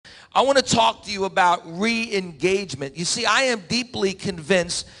I want to talk to you about re-engagement. You see, I am deeply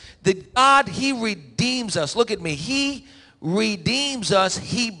convinced that God, He redeems us. Look at me. He redeems us.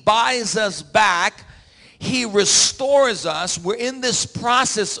 He buys us back. He restores us. We're in this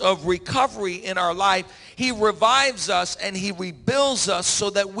process of recovery in our life. He revives us and He rebuilds us so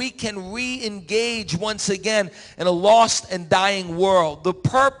that we can re-engage once again in a lost and dying world. The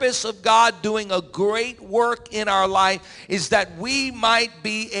purpose of God doing a great work in our life is that we might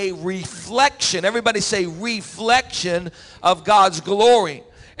be a reflection. Everybody say reflection of God's glory.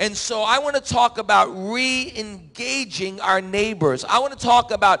 And so I want to talk about re-engaging our neighbors. I want to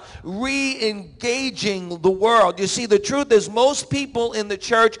talk about re-engaging the world. You see, the truth is most people in the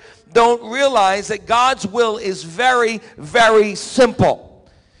church don't realize that God's will is very, very simple.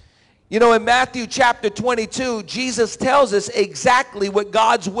 You know, in Matthew chapter 22, Jesus tells us exactly what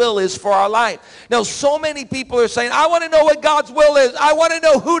God's will is for our life. Now, so many people are saying, I want to know what God's will is. I want to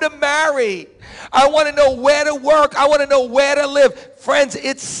know who to marry. I want to know where to work. I want to know where to live. Friends,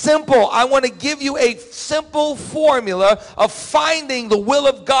 it's simple. I want to give you a simple formula of finding the will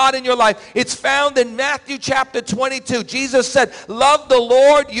of God in your life. It's found in Matthew chapter 22. Jesus said, love the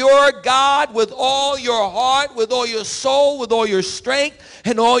Lord your God with all your heart, with all your soul, with all your strength,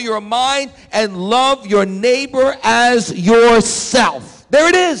 and all your mind, and love your neighbor as yourself. There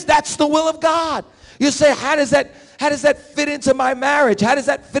it is. That's the will of God. You say, how does that fit into my marriage? How does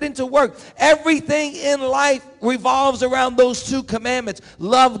that fit into work? Everything in life revolves around those two commandments.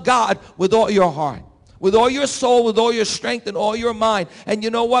 Love God with all your heart, with all your soul, with all your strength, and all your mind. And you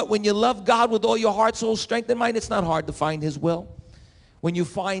know what? When you love God with all your heart, soul, strength, and mind, it's not hard to find His will. When you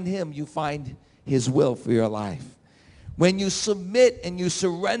find Him, you find His will for your life. When you submit and you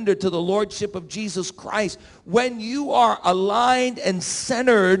surrender to the Lordship of Jesus Christ, when you are aligned and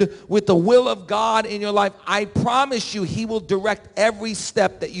centered with the will of God in your life, I promise you He will direct every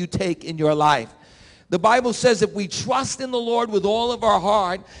step that you take in your life. The Bible says if we trust in the Lord with all of our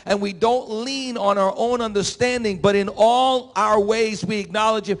heart and we don't lean on our own understanding, but in all our ways we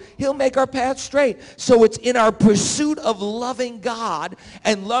acknowledge Him, He'll make our path straight. So it's in our pursuit of loving God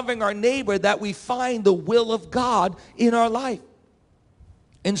and loving our neighbor that we find the will of God in our life.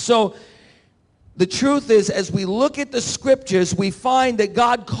 And so the truth is, as we look at the scriptures, we find that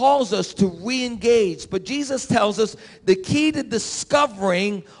God calls us to re-engage. But Jesus tells us the key to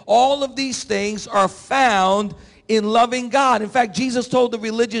discovering all of these things are found in loving God. In fact, Jesus told the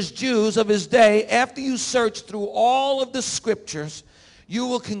religious Jews of His day, after you search through all of the scriptures, you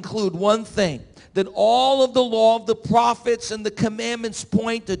will conclude one thing, that all of the law of the prophets and the commandments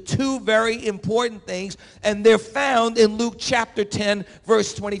point to two very important things, and they're found in Luke chapter 10,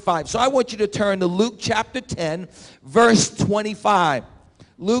 verse 25. So I want you to turn to Luke chapter 10, verse 25.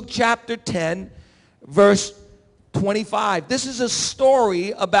 Luke chapter 10, verse 25. This is a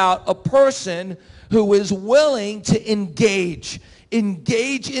story about a person who is willing to engage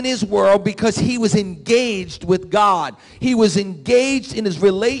in His world because he was engaged with God. He was engaged in his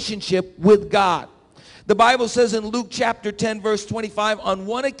relationship with God. The Bible says in Luke chapter 10, verse 25, on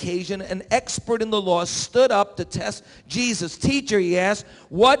one occasion, an expert in the law stood up to test Jesus. Teacher, he asked,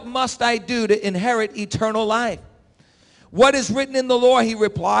 what must I do to inherit eternal life? What is written in the law? He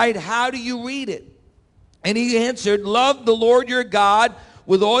replied, how do you read it? And he answered, love the Lord your God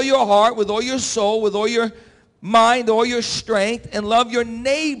with all your heart, with all your soul, with all your mind, all your strength, and love your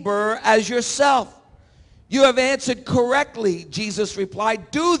neighbor as yourself. You have answered correctly, Jesus replied.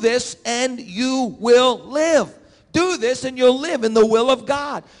 Do this and you will live. Do this and you'll live in the will of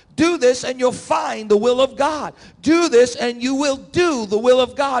God. Do this and you'll find the will of God. Do this and you will do the will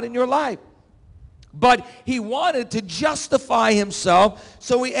of God in your life. But he wanted to justify himself,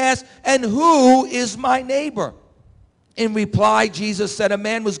 so he asked, and who is my neighbor? In reply, Jesus said, a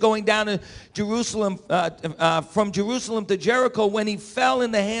man was going down to Jerusalem, from Jerusalem to Jericho when he fell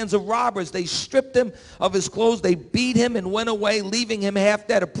in the hands of robbers. They stripped him of his clothes. They beat him and went away, leaving him half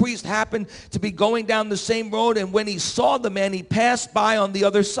dead. A priest happened to be going down the same road, and when he saw the man, he passed by on the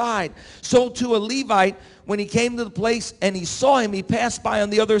other side. So too a Levite, when he came to the place and he saw him, he passed by on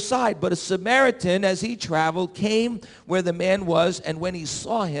the other side. But a Samaritan, as he traveled, came where the man was, and when he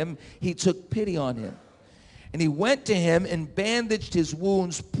saw him, he took pity on him. And he went to him and bandaged his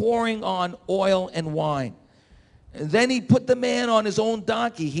wounds, pouring on oil and wine. And then he put the man on his own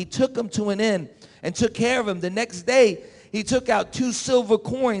donkey. He took him to an inn and took care of him. The next day, he took out 2 silver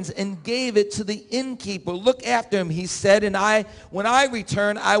coins and gave it to the innkeeper. Look after him, he said, and when I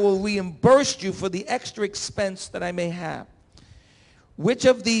return, I will reimburse you for the extra expense that I may have. Which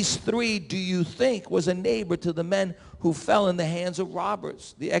of these 3 do you think was a neighbor to the men who fell in the hands of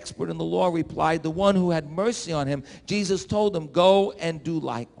robbers. The expert in the law replied, the one who had mercy on him. Jesus told him, go and do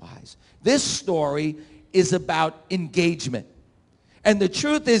likewise. This story is about engagement. And the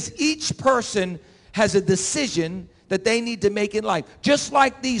truth is, each person has a decision that they need to make in life. Just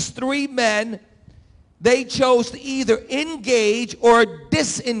like these three men, they chose to either engage or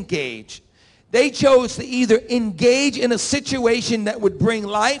disengage. They chose to either engage in a situation that would bring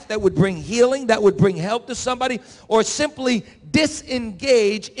life, that would bring healing, that would bring help to somebody, or simply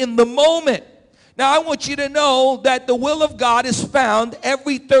disengage in the moment. Now, I want you to know that the will of God is found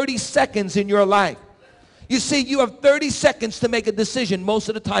every 30 seconds in your life. You see, you have 30 seconds to make a decision most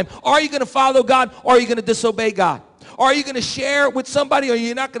of the time. Are you going to follow God, or are you going to disobey God? Are you going to share with somebody, or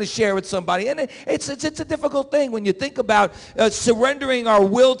you're not going to share with somebody? And it's a difficult thing when you think about surrendering our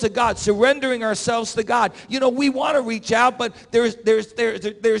will to God, surrendering ourselves to God. You know, we want to reach out, but there's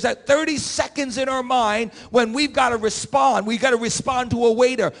that 30 seconds in our mind when we've got to respond. We've got to respond to a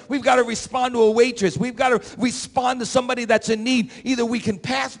waiter. We've got to respond to a waitress. We've got to respond to somebody that's in need. Either we can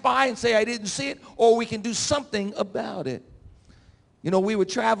pass by and say, I didn't see it, or we can do something about it. You know, we were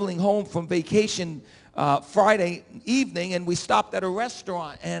traveling home from vacation Friday evening, and we stopped at a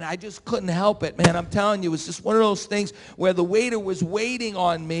restaurant, and I just couldn't help it, man. I'm telling you, it was just one of those things where the waiter was waiting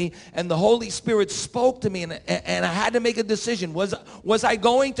on me, and the Holy Spirit spoke to me, and I had to make a decision. Was I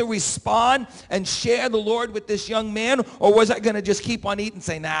going to respond and share the Lord with this young man, or was I going to just keep on eating and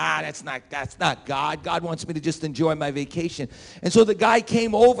say, nah, that's not God. God wants me to just enjoy my vacation. And so the guy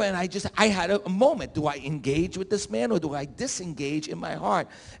came over, and I had a moment. Do I engage with this man, or do I disengage in my heart?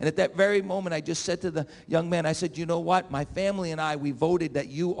 And at that very moment, I just said to the young man, I said, you know what? My family and I, we voted that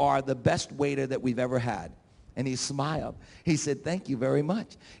you are the best waiter that we've ever had. And he smiled. He said, thank you very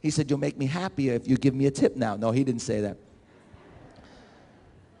much. He said, you'll make me happier if you give me a tip now. No, he didn't say that.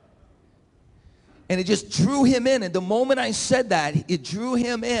 And it just drew him in. And the moment I said that, it drew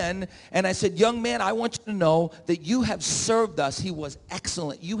him in. And I said, young man, I want you to know that you have served us. He was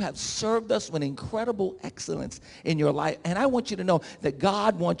excellent. You have served us with incredible excellence in your life. And I want you to know that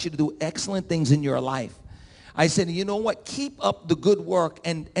God wants you to do excellent things in your life. I said, you know what? Keep up the good work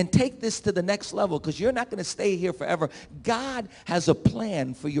and take this to the next level, because you're not going to stay here forever. God has a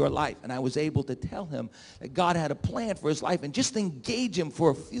plan for your life. And I was able to tell him that God had a plan for his life and just engage him for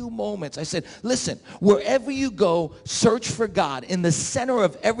a few moments. I said, listen, wherever you go, search for God. In the center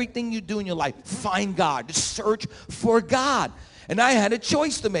of everything you do in your life, find God. Just search for God. And I had a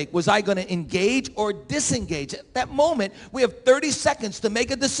choice to make. Was I going to engage or disengage? At that moment, we have 30 seconds to make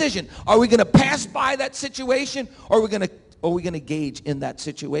a decision. Are we going to pass by that situation, or are we going to engage in that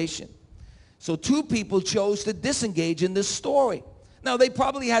situation? So two people chose to disengage in this story. Now, they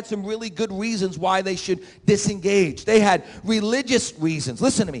probably had some really good reasons why they should disengage. They had religious reasons.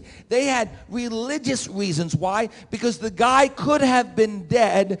 Listen to me. They had religious reasons. Why? Because the guy could have been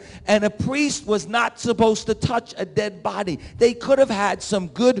dead, and a priest was not supposed to touch a dead body. They could have had some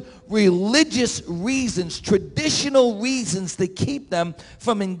good religious reasons, traditional reasons to keep them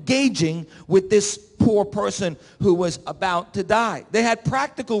from engaging with this poor person who was about to die. They had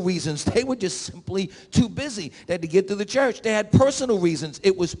practical reasons. They were just simply too busy. They had to get to the church. They had personal reasons.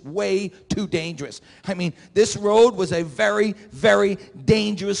 It was way too dangerous. I mean, this road was a very, very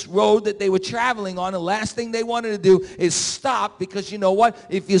dangerous road that they were traveling on. The last thing they wanted to do is stop, because you know what?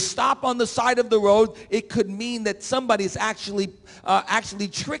 If you stop on the side of the road, it could mean that somebody's actually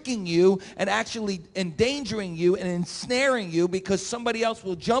tricking you and actually endangering you and ensnaring you, because somebody else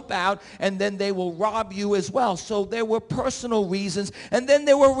will jump out and then they will rob you as well. So there were personal reasons, and then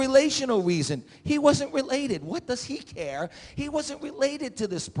there were relational reasons. He wasn't related. What does he care? He wasn't related to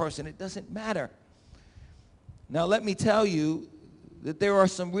this person. It doesn't matter. Now let me tell you that there are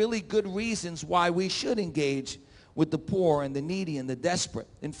some really good reasons why we should engage with the poor and the needy and the desperate.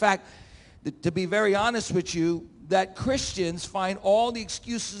 In fact, to be very honest with you, that Christians find all the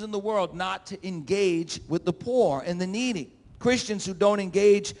excuses in the world not to engage with the poor and the needy. Christians who don't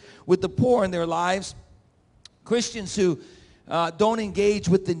engage with the poor in their lives, Christians who don't engage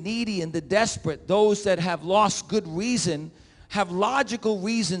with the needy and the desperate, those that have lost good reason, have logical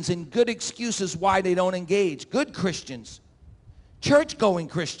reasons and good excuses why they don't engage. Good Christians, church-going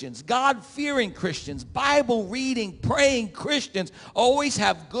Christians, God-fearing Christians, Bible-reading, praying Christians always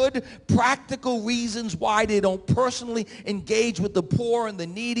have good practical reasons why they don't personally engage with the poor and the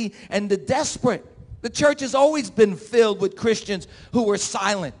needy and the desperate. The church has always been filled with Christians who were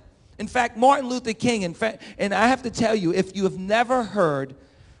silent. In fact, Martin Luther King, and I have to tell you, if you have never heard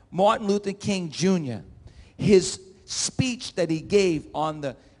Martin Luther King Jr., his speech that he gave on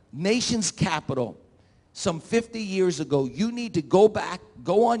the nation's capital some 50 years ago, you need to go back,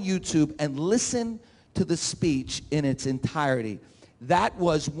 go on YouTube, and listen to the speech in its entirety. That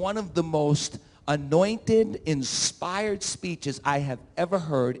was one of the most anointed, inspired speeches I have ever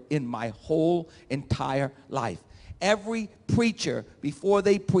heard in my whole entire life. Every preacher, before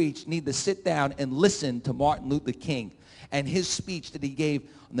they preach, need to sit down and listen to Martin Luther King and his speech that he gave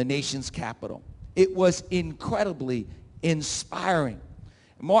on the nation's capital. It was incredibly inspiring.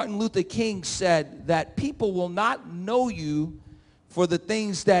 Martin Luther King said that people will not know you for the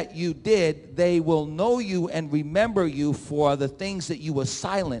things that you did. They will know you and remember you for the things that you were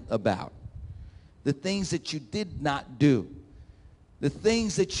silent about, the things that you did not do, the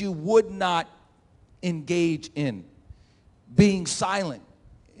things that you would not engage in. Being silent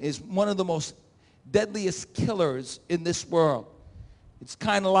is one of the most deadliest killers in this world. It's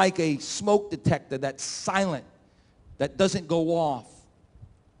kind of like a smoke detector that's silent, that doesn't go off.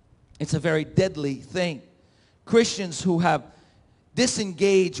 It's a very deadly thing. Christians who have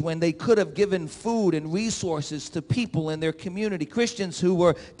disengaged when they could have given food and resources to people in their community. Christians who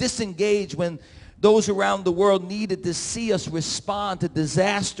were disengaged when those around the world needed to see us respond to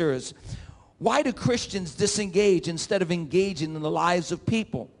disasters. Why do Christians disengage instead of engaging in the lives of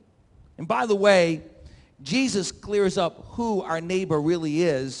people? And by the way, Jesus clears up who our neighbor really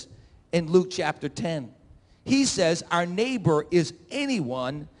is in Luke chapter 10. He says our neighbor is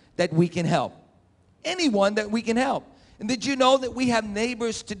anyone that we can help. Anyone that we can help. And did you know that we have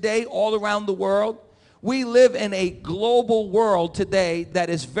neighbors today all around the world? We live in a global world today that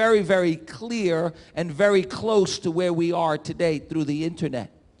is very, very clear and very close to where we are today through the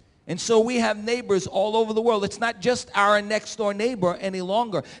internet. And so we have neighbors all over the world. It's not just our next door neighbor any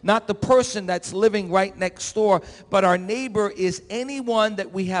longer, not the person that's living right next door, but our neighbor is anyone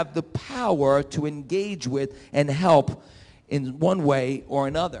that we have the power to engage with and help in one way or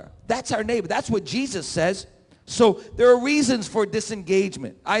another. That's our neighbor. That's what Jesus says. So there are reasons for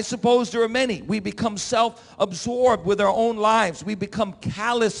disengagement. I suppose there are many. We become self-absorbed with our own lives. We become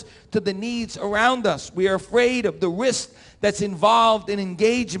callous to the needs around us. We are afraid of the risk that's involved in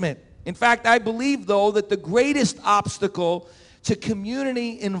engagement. In fact, I believe, though, that the greatest obstacle to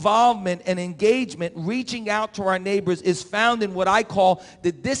community involvement and engagement, reaching out to our neighbors, is found in what I call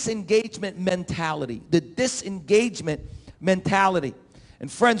the disengagement mentality. The disengagement mentality.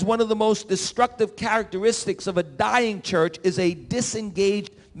 And friends, one of the most destructive characteristics of a dying church is a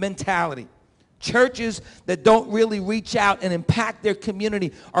disengaged mentality. Churches that don't really reach out and impact their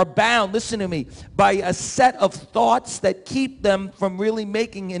community are bound, listen to me, by a set of thoughts that keep them from really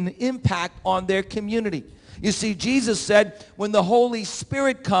making an impact on their community. You see, Jesus said, when the Holy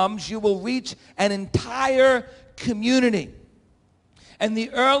Spirit comes, you will reach an entire community. And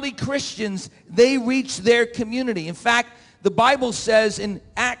the early Christians, they reached their community. In fact, the Bible says in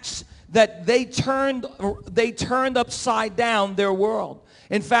Acts that they turned upside down their world.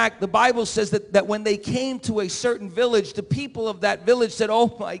 In fact, the Bible says that when they came to a certain village, the people of that village said,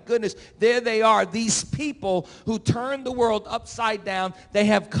 oh my goodness, there they are. These people who turned the world upside down, they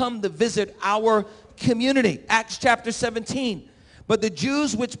have come to visit our community. Acts chapter 17. But the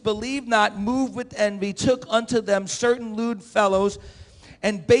Jews which believed not, moved with envy, took unto them certain lewd fellows,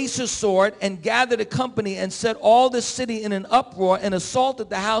 and baser sword, and gathered a company, and set all the city in an uproar, and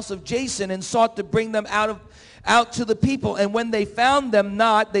assaulted the house of Jason, and sought to bring them out to the people. And when they found them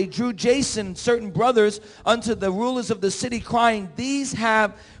not, they drew Jason and certain brothers unto the rulers of the city, crying, these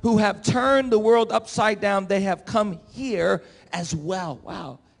who have turned the world upside down, they have come here as well.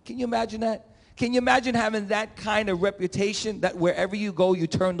 Wow. Can you imagine that? Can you imagine having that kind of reputation, that wherever you go, you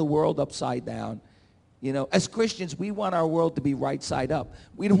turn the world upside down? You know, as Christians, we want our world to be right side up.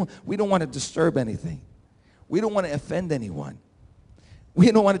 We don't want to disturb anything. We don't want to offend anyone.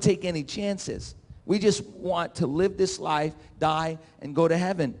 We don't want to take any chances. We just want to live this life, die, and go to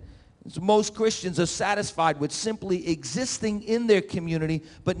heaven. So most Christians are satisfied with simply existing in their community,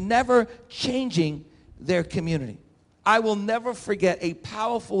 but never changing their community. I will never forget a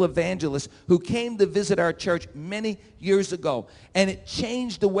powerful evangelist who came to visit our church many years ago, and it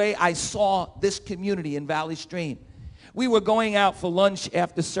changed the way I saw this community in Valley Stream. We were going out for lunch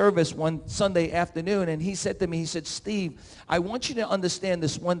after service one Sunday afternoon, and he said to me, he said, Steve, I want you to understand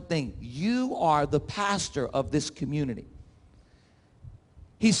this one thing. You are the pastor of this community.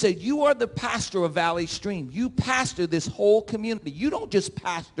 He said, you are the pastor of Valley Stream. You pastor this whole community. You don't just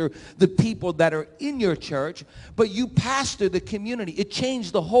pastor the people that are in your church, but you pastor the community. It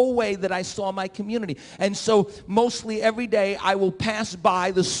changed the whole way that I saw my community. And so mostly every day I will pass by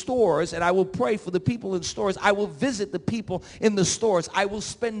the stores and I will pray for the people in stores. I will visit the people in the stores. I will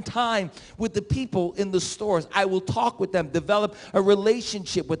spend time with the people in the stores. I will talk with them, develop a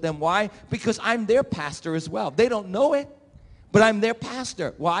relationship with them. Why? Because I'm their pastor as well. They don't know it, but I'm their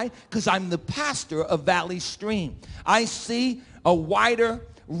pastor. Why? Because I'm the pastor of Valley Stream. I see a wider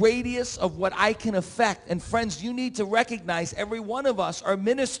radius of what I can affect. And friends, you need to recognize every one of us are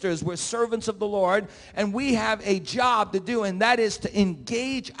ministers. We're servants of the Lord, and we have a job to do, and that is to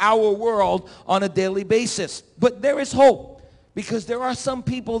engage our world on a daily basis. But there is hope, because there are some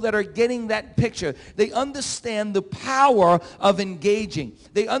people that are getting that picture. They understand the power of engaging.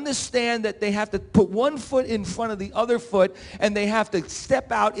 They understand that they have to put one foot in front of the other foot, and they have to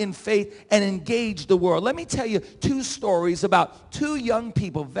step out in faith and engage the world. Let me tell you two stories about two young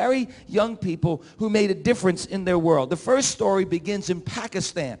people, very young people, who made a difference in their world. The first story begins in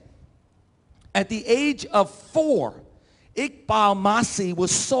Pakistan. At the age of 4, Iqbal Masih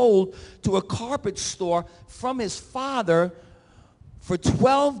was sold to a carpet store from his father for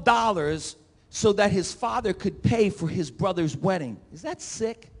 $12 so that his father could pay for his brother's wedding. Is that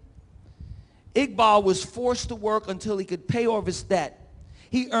sick? Iqbal was forced to work until he could pay off his debt.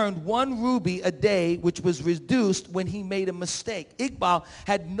 He earned 1 ruby a day, which was reduced when he made a mistake. Iqbal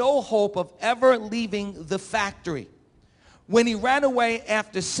had no hope of ever leaving the factory. When he ran away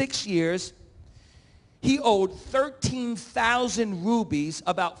after 6 years, he owed 13,000 rubies,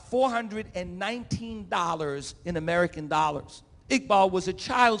 about $419 in American dollars. Iqbal was a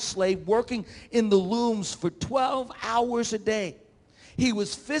child slave working in the looms for 12 hours a day. He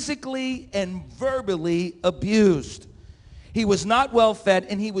was physically and verbally abused. He was not well fed,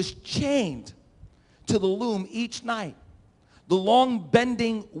 and he was chained to the loom each night. The long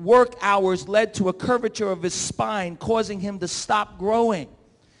bending work hours led to a curvature of his spine, causing him to stop growing.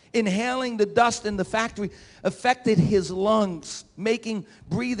 Inhaling the dust in the factory affected his lungs, making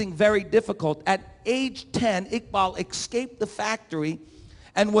breathing very difficult. At age 10, Iqbal escaped the factory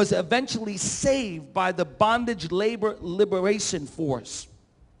and was eventually saved by the Bondage Labor Liberation Force.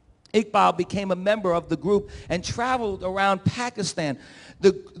 Iqbal became a member of the group and traveled around Pakistan.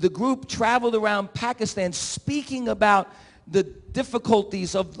 The group traveled around Pakistan speaking about the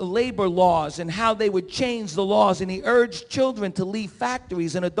difficulties of the labor laws and how they would change the laws, and he urged children to leave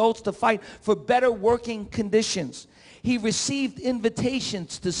factories and adults to fight for better working conditions. He received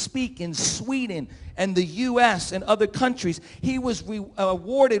invitations to speak in Sweden and the U.S. and other countries. He was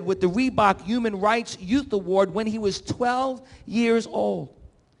awarded with the Reebok Human Rights Youth Award when he was 12 years old.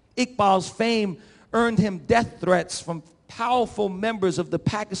 Iqbal's fame earned him death threats from powerful members of the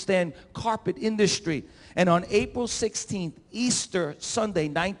Pakistan carpet industry. And on April 16th, Easter Sunday,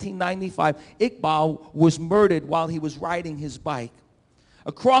 1995, Iqbal was murdered while he was riding his bike.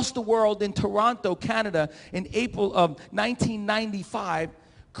 Across the world, in Toronto, Canada, in April of 1995,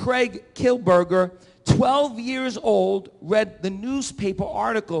 Craig Kilberger, 12 years old, read the newspaper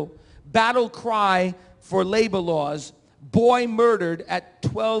article, Battle Cry for Labor Laws, Boy Murdered at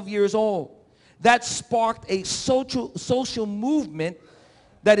 12 years old. That sparked a social movement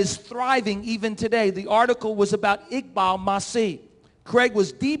that is thriving even today. The article was about Iqbal Masih. Craig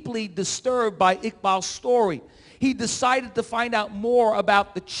was deeply disturbed by Iqbal's story. He decided to find out more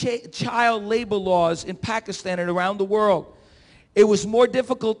about the child labor laws in Pakistan and around the world. It was more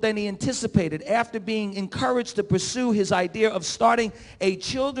difficult than he anticipated. After being encouraged to pursue his idea of starting a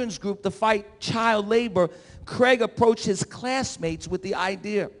children's group to fight child labor, Craig approached his classmates with the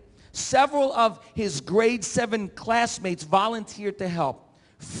idea. Several of his grade 7 classmates volunteered to help.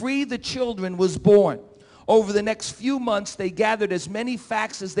 Free the Children was born. Over the next few months, they gathered as many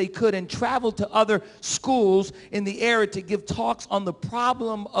facts as they could and traveled to other schools in the area to give talks on the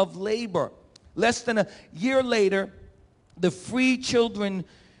problem of labor. Less than a year later, the Free Children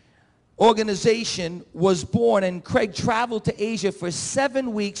organization was born, and Craig traveled to Asia for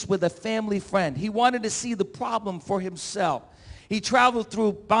 7 weeks with a family friend. He wanted to see the problem for himself. He traveled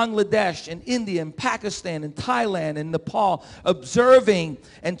through Bangladesh and India and Pakistan and Thailand and Nepal, observing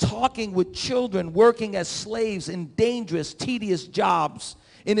and talking with children working as slaves in dangerous, tedious jobs.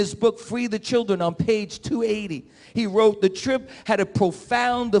 In his book, Free the Children, on page 280, he wrote, "The trip had a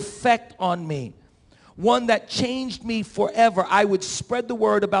profound effect on me, one that changed me forever. I would spread the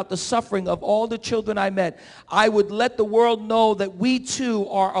word about the suffering of all the children I met. I would let the world know that we too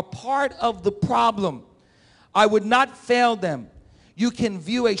are a part of the problem. I would not fail them." You can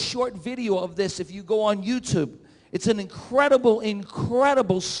view a short video of this if you go on YouTube. It's an incredible,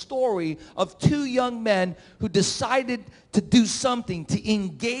 incredible story of two young men who decided to do something, to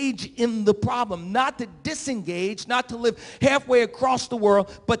engage in the problem, not to disengage, not to live halfway across the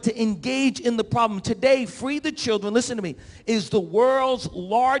world, but to engage in the problem. Today, Free the Children, listen to me, is the world's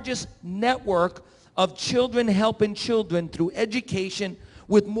largest network of children helping children through education,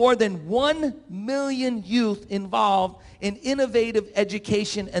 with more than 1 million youth involved in innovative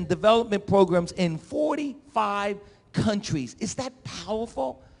education and development programs in 45 countries. Is that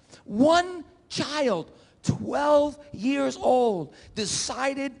powerful? One child, 12 years old,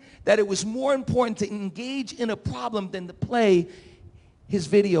 decided that it was more important to engage in a problem than to play his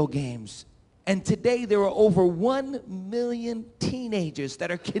video games. And today there are over 1 million teenagers that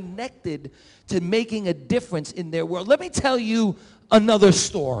are connected to making a difference in their world. Let me tell you another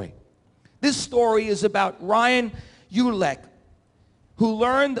story. This story is about Ryan Ulek, who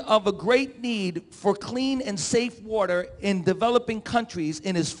learned of a great need for clean and safe water in developing countries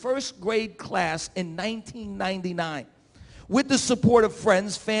in his first grade class in 1999. With the support of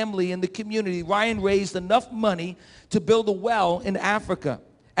friends, family, and the community, Ryan raised enough money to build a well in Africa.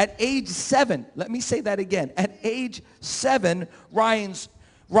 At age 7, let me say that again. At age 7, Ryan's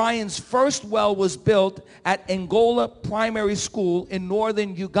first well was built at Angola Primary School in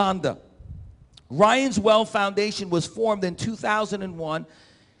northern Uganda. Ryan's Well Foundation was formed in 2001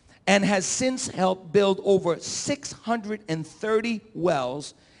 and has since helped build over 630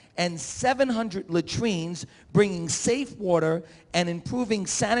 wells and 700 latrines, bringing safe water and improving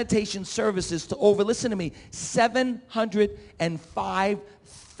sanitation services to over, listen to me,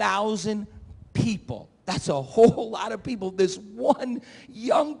 705,000 people. That's a whole lot of people. This one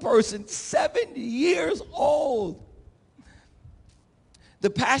young person, 7 years old. The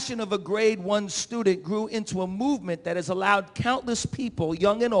passion of a grade 1 student grew into a movement that has allowed countless people,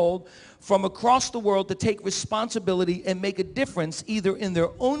 young and old, from across the world to take responsibility and make a difference either in their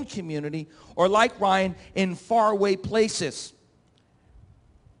own community or, like Ryan, in faraway places.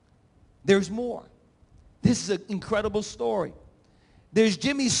 There's more. This is an incredible story. There's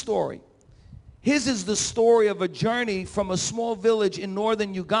Jimmy's story. His is the story of a journey from a small village in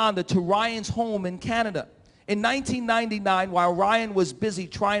northern Uganda to Ryan's home in Canada. In 1999, while Ryan was busy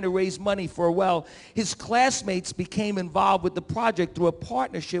trying to raise money for a well, his classmates became involved with the project through a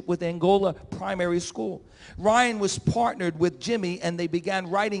partnership with Angola Primary School. Ryan was partnered with Jimmy, and they began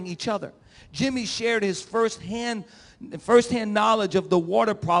writing each other. Jimmy shared his firsthand knowledge of the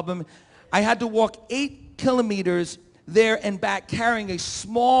water problem. I had to walk 8 kilometers there and back carrying a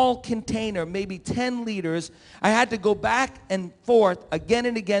small container, maybe 10 liters. I had to go back and forth again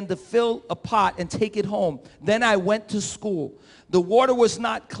and again to fill a pot and take it home. Then I went to school. The water was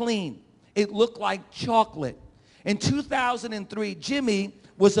not clean. It looked like chocolate. In 2003, Jimmy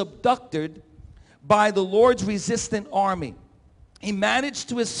was abducted by the Lord's resistant army. He managed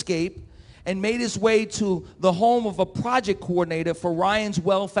to escape and made his way to the home of a project coordinator for Ryan's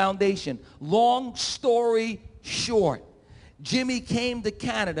Well Foundation. Long story short, Jimmy came to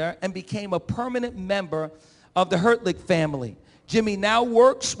Canada and became a permanent member of the Hertlick family. Jimmy now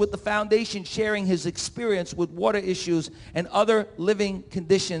works with the foundation, sharing his experience with water issues and other living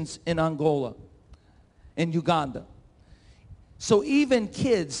conditions in Angola, in Uganda. So even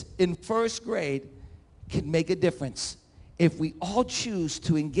kids in first grade can make a difference. If we all choose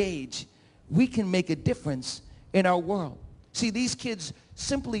to engage, we can make a difference in our world. See, these kids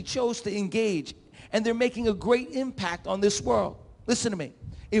simply chose to engage, and they're making a great impact on this world. Listen to me.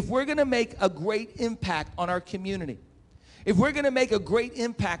 If we're going to make a great impact on our community, if we're going to make a great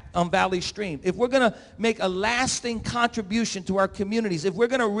impact on Valley Stream, if we're going to make a lasting contribution to our communities, if we're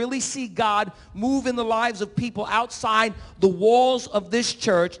going to really see God move in the lives of people outside the walls of this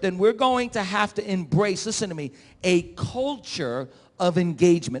church, then we're going to have to embrace, listen to me, a culture of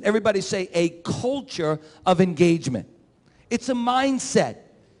engagement. Everybody say a culture of engagement. It's a mindset.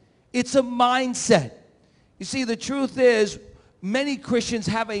 It's a mindset. You see, the truth is, many Christians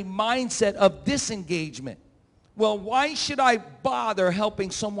have a mindset of disengagement. Well, why should I bother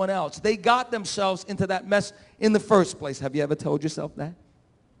helping someone else? They got themselves into that mess in the first place. Have you ever told yourself that?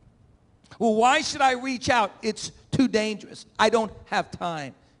 Well, why should I reach out? It's too dangerous. I don't have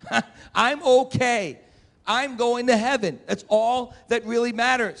time. I'm okay. I'm going to heaven. That's all that really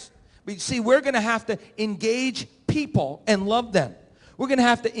matters. But you see, we're going to have to engage people and love them. We're going to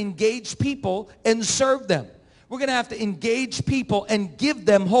have to engage people and serve them. We're going to have to engage people and give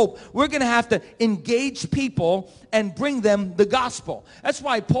them hope. We're going to have to engage people and bring them the gospel. That's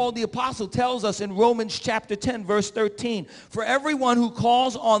why Paul the Apostle tells us in Romans chapter 10, verse 13, for everyone who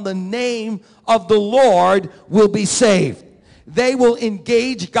calls on the name of the Lord will be saved. They will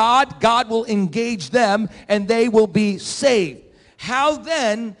engage God, God will engage them, and they will be saved. How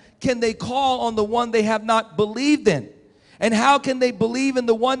then can they call on the one they have not believed in? And how can they believe in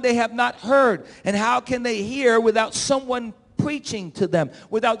the one they have not heard? And how can they hear without someone preaching to them,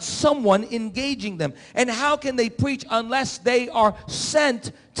 without someone engaging them? And how can they preach unless they are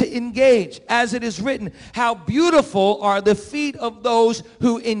sent to engage? As it is written, how beautiful are the feet of those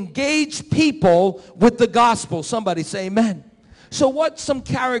who engage people with the gospel. Somebody say amen. So what's some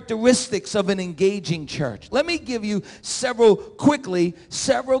characteristics of an engaging church? Let me give you several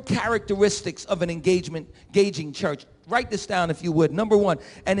characteristics of an engaging church. Write this down if you would. Number one,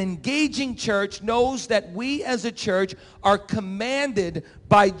 an engaging church knows that we as a church are commanded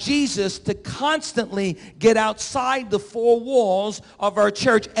by Jesus to constantly get outside the four walls of our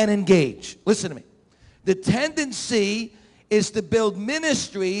church and engage. Listen to me. The tendency is to build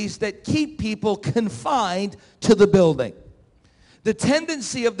ministries that keep people confined to the building. The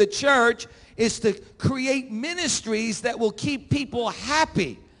tendency of the church is to create ministries that will keep people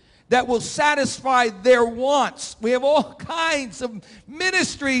happy, that will satisfy their wants. We have all kinds of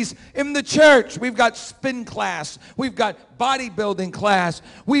ministries in the church. We've got spin class. We've got bodybuilding class.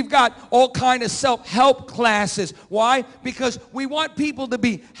 We've got all kinds of self-help classes. Why? Because we want people to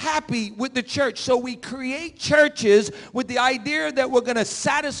be happy with the church. So we create churches with the idea that we're going to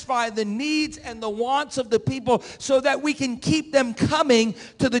satisfy the needs and the wants of the people so that we can keep them coming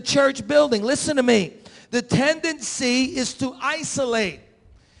to the church building. Listen to me. The tendency is to isolate.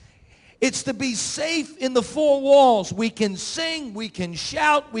 It's to be safe in the four walls. We can sing, we can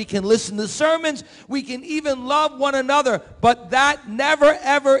shout, we can listen to sermons, we can even love one another, but that never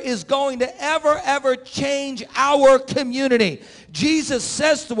ever is going to ever change our community. Jesus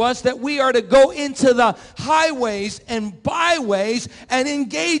says to us that we are to go into the highways and byways and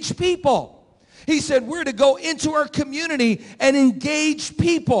engage people. He said we're to go into our community and engage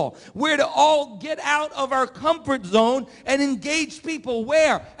people. We're to all get out of our comfort zone and engage people.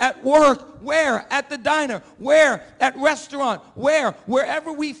 Where? At work. Where? At the diner. Where? At restaurant. Where?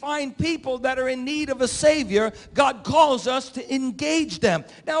 Wherever we find people that are in need of a Savior, God calls us to engage them.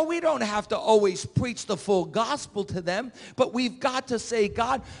 Now, we don't have to always preach the full gospel to them, but we've got to say,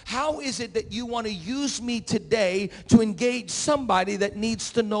 God, how is it that you want to use me today to engage somebody that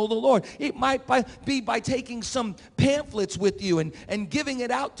needs to know the Lord? It might be by taking some pamphlets with you and giving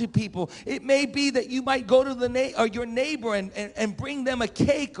it out to people. It may be that you might go to your neighbor and bring them a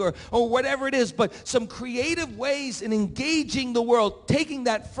cake or whatever it is, but some creative ways in engaging the world, taking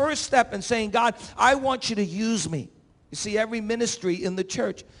that first step and saying, God, I want you to use me. You see, every ministry in the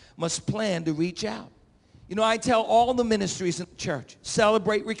church must plan to reach out. You know, I tell all the ministries in the church,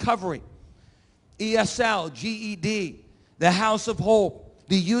 Celebrate Recovery, ESL, GED, the House of Hope,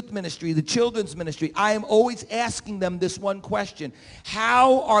 the youth ministry, the children's ministry. I am always asking them this one question: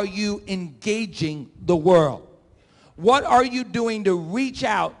 how are you engaging the world? What are you doing to reach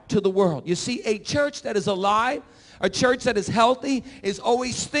out to the world? You see, a church that is alive, a church that is healthy, is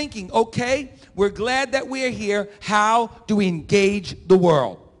always thinking, okay, we're glad that we're here. How do we engage the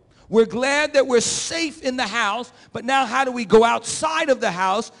world? We're glad that we're safe in the house, but now how do we go outside of the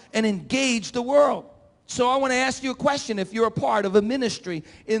house and engage the world? So I want to ask you a question. If you're a part of a ministry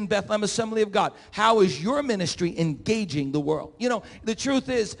in Bethlehem Assembly of God, how is your ministry engaging the world? You know, the truth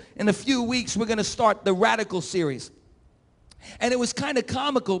is, in a few weeks, we're going to start the Radical series. And it was kind of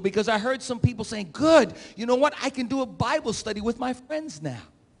comical because I heard some people saying, good, you know what, I can do a Bible study with my friends now.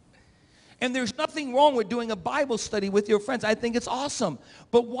 And there's nothing wrong with doing a Bible study with your friends. I think it's awesome.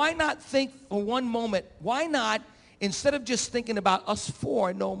 But why not think for one moment, why not, instead of just thinking about us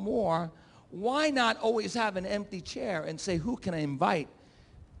four no more, why not always have an empty chair and say, who can I invite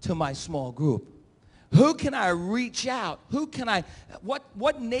to my small group? Who can I reach out?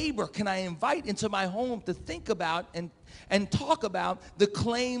 What neighbor can I invite into my home to think about and talk about the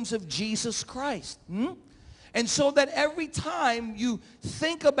claims of Jesus Christ? And so that every time you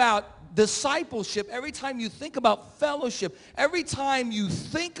think about discipleship, every time you think about fellowship, every time you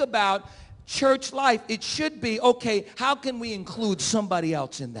think about church life, it should be, okay, how can we include somebody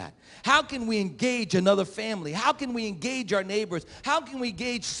else in that? How can we engage another family? How can we engage our neighbors? How can we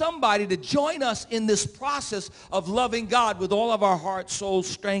engage somebody to join us in this process of loving God with all of our heart, soul,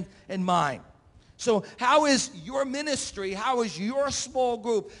 strength, and mind? So how is your ministry? How is your small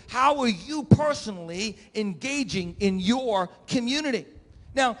group? How are you personally engaging in your community?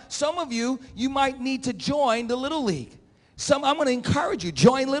 Now, some of you might need to join the Little League. I'm going to encourage you,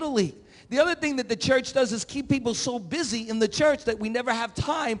 join Little League. The other thing that the church does is keep people so busy in the church that we never have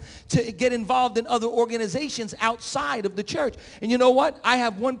time to get involved in other organizations outside of the church. And you know what? I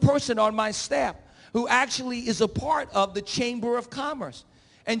have one person on my staff who actually is a part of the Chamber of Commerce.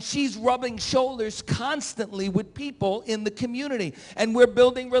 And she's rubbing shoulders constantly with people in the community. And we're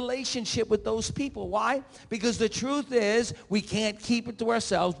building relationship with those people. Why? Because the truth is, we can't keep it to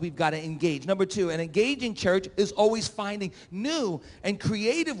ourselves. We've got to engage. Number two, an engaging church is always finding new and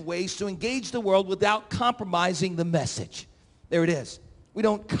creative ways to engage the world without compromising the message. There it is. We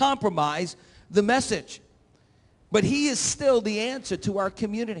don't compromise the message. But he is still the answer to our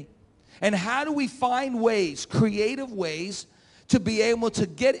community. And how do we find ways, creative ways, to be able to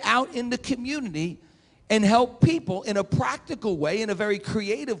get out in the community and help people in a practical way, in a very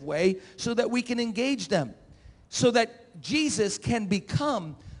creative way, so that we can engage them, so that Jesus can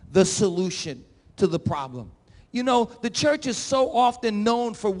become the solution to the problem. You know, the church is so often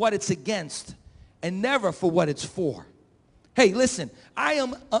known for what it's against and never for what it's for. Hey, listen, I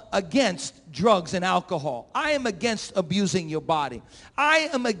am against drugs and alcohol. I am against abusing your body. I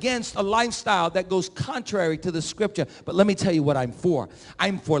am against a lifestyle that goes contrary to the scripture. But let me tell you what I'm for.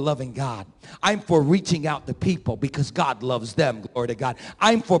 I'm for loving God. I'm for reaching out to people because God loves them. Glory to God.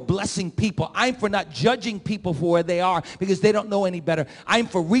 I'm for blessing people. I'm for not judging people for where they are because they don't know any better. I'm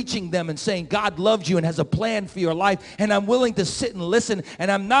for reaching them and saying God loves you and has a plan for your life. And I'm willing to sit and listen. And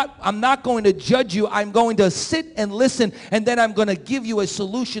I'm not going to judge you. I'm going to sit and listen. And then I'm going to give you a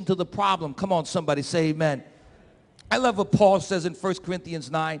solution to the problem. Come on, somebody say amen. I love what Paul says in 1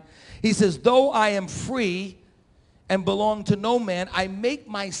 Corinthians 9. He says, though I am free and belong to no man, I make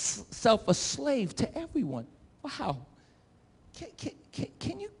myself a slave to everyone. Wow.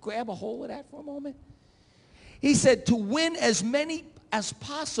 Can you grab a hold of that for a moment? He said, to win as many as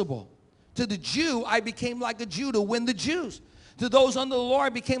possible. To the Jew, I became like a Jew to win the Jews. To those under the law, I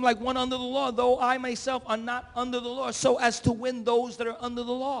became like one under the law, though I myself am not under the law, so as to win those that are under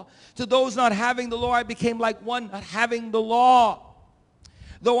the law. To those not having the law, I became like one not having the law.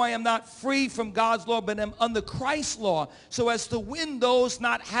 Though I am not free from God's law, but am under Christ's law, so as to win those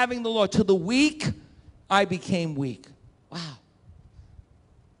not having the law. To the weak, I became weak. Wow.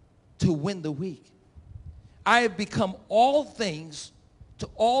 To win the weak. I have become all things to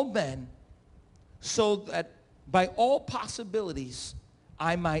all men, so that by all possibilities,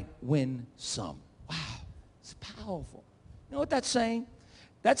 I might win some. Wow, it's powerful. You know what that's saying?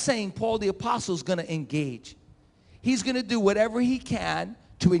 That's saying Paul the Apostle is going to engage. He's going to do whatever he can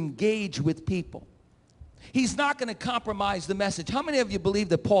to engage with people. He's not going to compromise the message. How many of you believe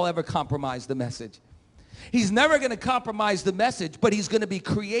that Paul ever compromised the message? He's never going to compromise the message, but he's going to be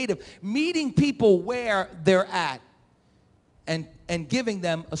creative, meeting people where they're at. And giving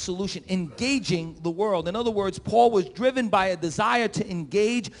them a solution, engaging the world. In other words, Paul was driven by a desire to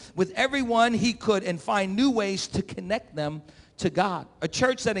engage with everyone he could and find new ways to connect them to God. A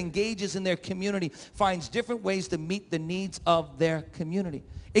church that engages in their community finds different ways to meet the needs of their community.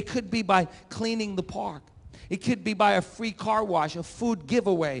 It could be by cleaning the park. It could be by a free car wash, a food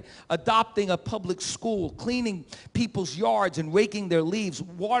giveaway, adopting a public school, cleaning people's yards and raking their leaves,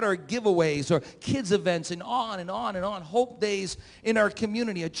 water giveaways or kids events, and on and on and on. Hope days in our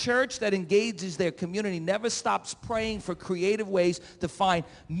community. A church that engages their community never stops praying for creative ways to find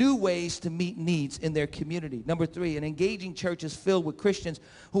new ways to meet needs in their community. Number 3, an engaging church is filled with Christians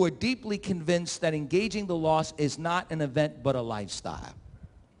who are deeply convinced that engaging the lost is not an event but a lifestyle.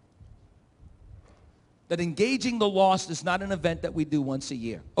 That engaging the lost is not an event that we do once a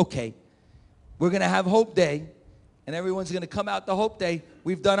year. Okay, we're going to have Hope Day, and everyone's going to come out to Hope Day.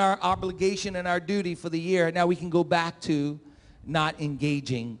 We've done our obligation and our duty for the year. Now we can go back to not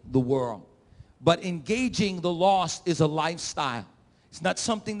engaging the world. But engaging the lost is a lifestyle. It's not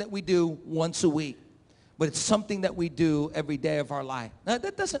something that we do once a week, but it's something that we do every day of our life. Now,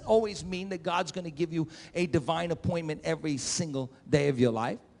 that doesn't always mean that God's going to give you a divine appointment every single day of your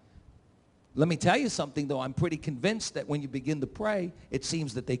life. Let me tell you something, though. I'm pretty convinced that when you begin to pray, it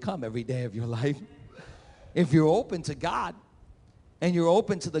seems that they come every day of your life. If you're open to God and you're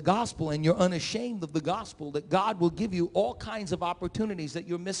open to the gospel and you're unashamed of the gospel, that God will give you all kinds of opportunities that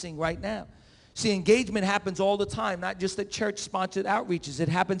you're missing right now. See, engagement happens all the time, not just at church-sponsored outreaches. It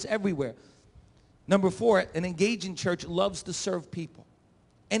happens everywhere. Number 4, an engaging church loves to serve people.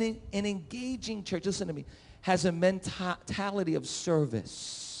 And an engaging church, listen to me, has a mentality of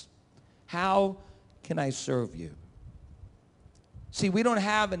service. How can I serve you? See, we don't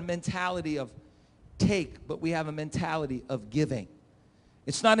have a mentality of take, but we have a mentality of giving.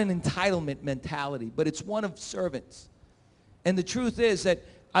 It's not an entitlement mentality, but it's one of servants. And the truth is that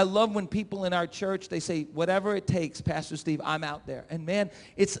I love when people in our church, they say, whatever it takes, Pastor Steve, I'm out there. And man,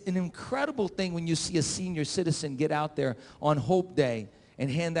 it's an incredible thing when you see a senior citizen get out there on Hope Day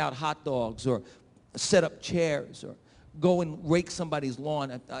and hand out hot dogs or set up chairs or go and rake somebody's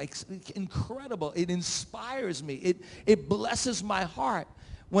lawn. It's incredible. It inspires me. It blesses my heart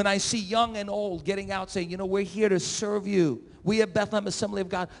when I see young and old getting out saying, you know, we're here to serve you. We at Bethlehem Assembly of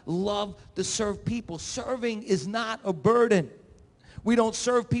God love to serve people. Serving is not a burden. We don't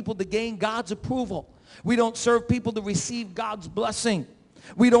serve people to gain God's approval. We don't serve people to receive God's blessing.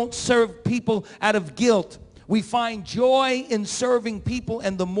 We don't serve people out of guilt. We find joy in serving people,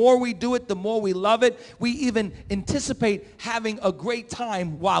 and the more we do it, the more we love it. We even anticipate having a great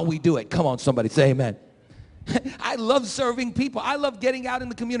time while we do it. Come on, somebody say amen. I love serving people. I love getting out in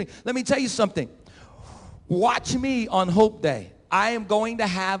the community. Let me tell you something. Watch me on Hope Day. I am going to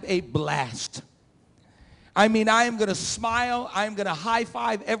have a blast. I mean, I am going to smile. I am going to high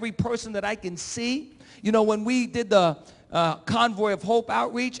five every person that I can see. You know, when we did the Convoy of Hope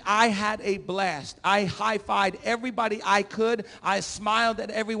outreach, I had a blast. I high-fived everybody I could. I smiled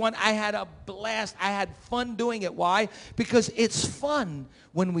at everyone. I had a blast. I had fun doing it. Why? Because it's fun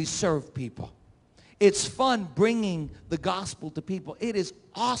when we serve people. It's fun bringing the gospel to people. It is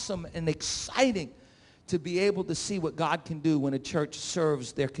awesome and exciting to be able to see what God can do when a church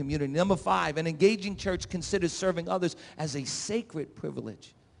serves their community. Number 5, an engaging church considers serving others as a sacred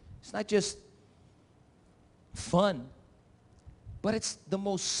privilege. It's not just fun, but it's the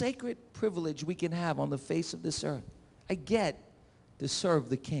most sacred privilege we can have on the face of this earth. I get to serve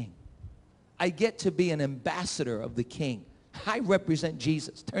the King. I get to be an ambassador of the King. I represent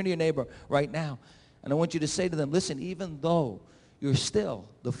Jesus. Turn to your neighbor right now, and I want you to say to them, listen, even though you're still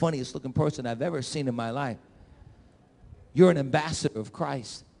the funniest looking person I've ever seen in my life, you're an ambassador of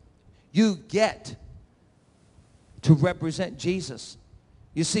Christ. You get to represent Jesus.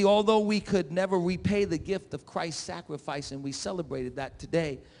 You see, although we could never repay the gift of Christ's sacrifice, and we celebrated that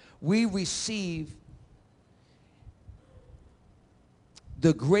today, we receive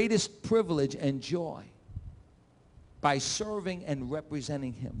the greatest privilege and joy by serving and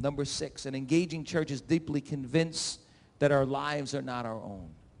representing him. Number 6, an engaging church is deeply convinced that our lives are not our own,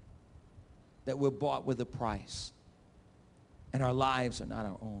 that we're bought with a price, and our lives are not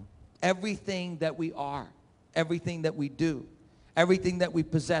our own. Everything that we are, everything that we do, everything that we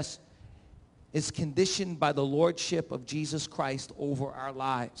possess is conditioned by the lordship of Jesus Christ over our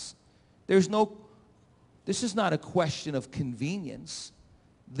lives. This is not a question of convenience.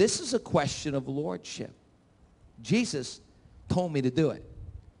 This is a question of lordship. Jesus told me to do it.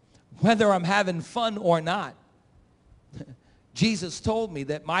 Whether I'm having fun or not, Jesus told me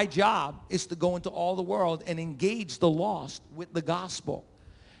that my job is to go into all the world and engage the lost with the gospel.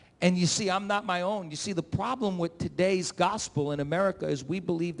 And you see, I'm not my own. You see, the problem with today's gospel in America is we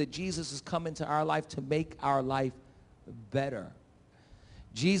believe that Jesus has come into our life to make our life better.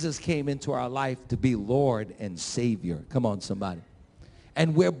 Jesus came into our life to be Lord and Savior. Come on, somebody.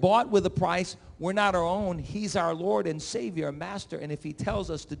 And we're bought with a price. We're not our own. He's our Lord and Savior, our Master. And if he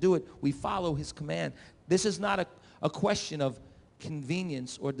tells us to do it, we follow his command. This is not a question of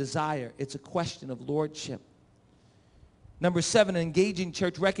convenience or desire. It's a question of lordship. Number 7, an engaging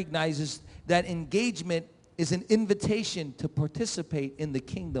church recognizes that engagement is an invitation to participate in the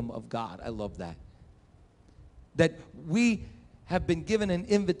kingdom of God. I love that. That we have been given an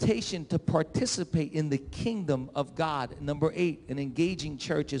invitation to participate in the kingdom of God. Number 8, an engaging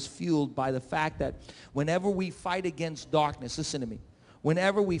church is fueled by the fact that whenever we fight against darkness, listen to me,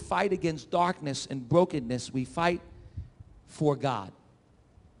 whenever we fight against darkness and brokenness, we fight for God.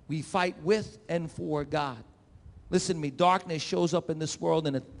 We fight with and for God. Listen to me, darkness shows up in this world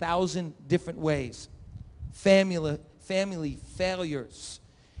in 1,000 different ways. Family failures,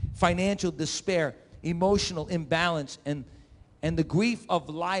 financial despair, emotional imbalance, and the grief of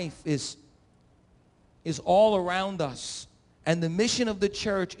life is all around us. And the mission of the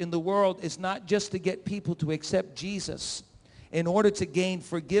church in the world is not just to get people to accept Jesus in order to gain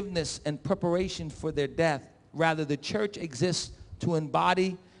forgiveness and preparation for their death. Rather, the church exists to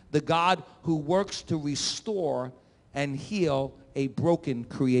embody the God who works to restore and heal a broken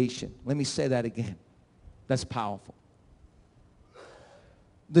creation. Let me say that again. That's powerful.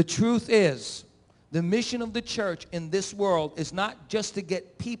 The truth is, the mission of the church in this world is not just to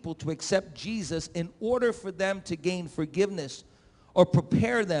get people to accept Jesus in order for them to gain forgiveness or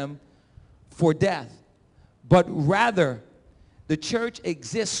prepare them for death, but rather the church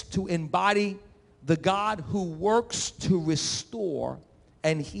exists to embody the God who works to restore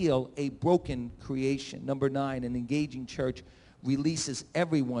and heal a broken creation. Number 9, an engaging church releases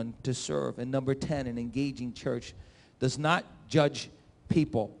everyone to serve. And number 10, an engaging church does not judge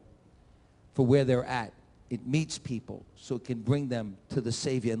people for where they're at. It meets people so it can bring them to the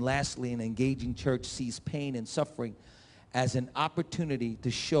Savior. And lastly, an engaging church sees pain and suffering as an opportunity to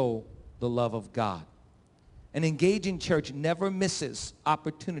show the love of God. An engaging church never misses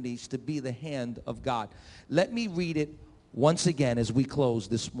opportunities to be the hand of God. Let me read it once again as we close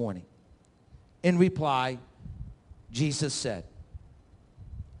this morning. In reply, Jesus said,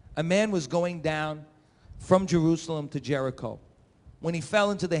 a man was going down from Jerusalem to Jericho when he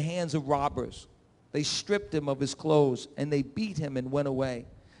fell into the hands of robbers. They stripped him of his clothes, and they beat him and went away,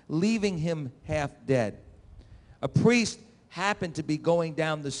 leaving him half dead. A priest happened to be going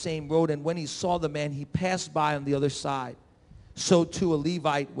down the same road, and when he saw the man, he passed by on the other side. So too a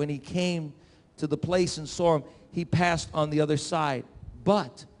Levite, when he came to the place and saw him, he passed on the other side.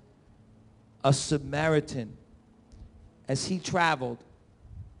 But a Samaritan, as he traveled,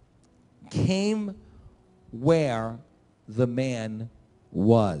 came where the man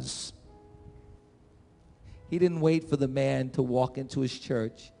was. He didn't wait for the man to walk into his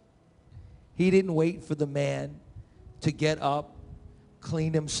church. He didn't wait for the man to get up,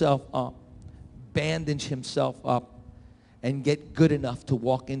 clean himself up, bandage himself up, and get good enough to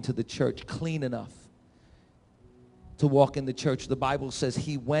walk into the church, clean enough to walk in the church. The Bible says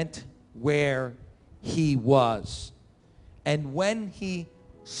he went where he was. And when he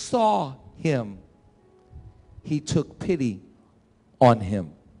saw him, he took pity on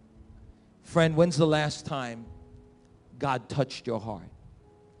him. Friend, when's the last time God touched your heart?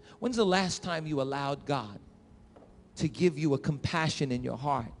 When's the last time you allowed God to give you a compassion in your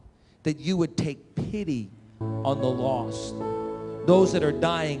heart, that you would take pity on the lost, those that are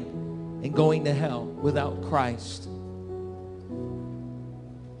dying and going to hell without Christ?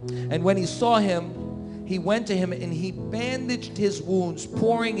 And when he saw him, he went to him and he bandaged his wounds,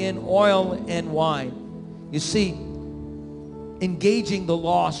 pouring in oil and wine. You see, engaging the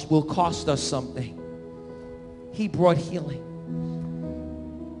lost will cost us something. He brought healing.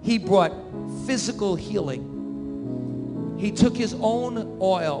 He brought physical healing. He took his own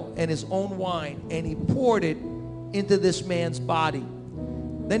oil and his own wine and he poured it into this man's body.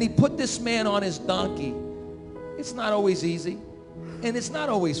 Then he put this man on his donkey. It's not always easy and it's not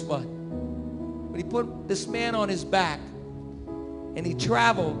always fun. But he put this man on his back and he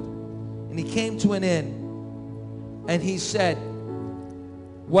traveled and he came to an inn and he said,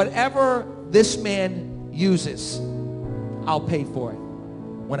 whatever this man uses, I'll pay for it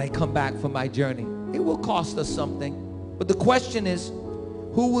when I come back from my journey. It will cost us something. But the question is,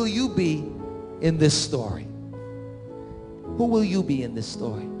 who will you be in this story? Who will you be in this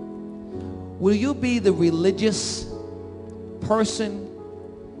story? Will you be the religious person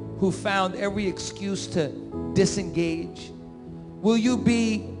who found every excuse to disengage? Will you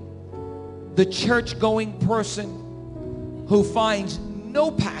be the church-going person who finds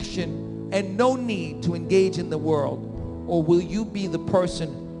no passion and no need to engage in the world? Or will you be the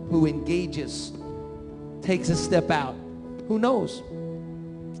person who engages, takes a step out? Who knows?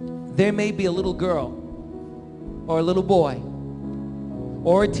 There may be a little girl or a little boy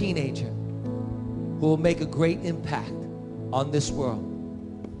or a teenager who will make a great impact on this world,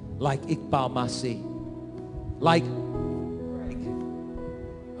 like Iqbal Masih, like Greg,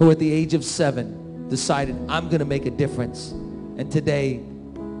 who at the age of 7 decided, I'm going to make a difference. And today,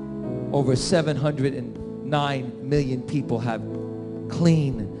 over 709 million people have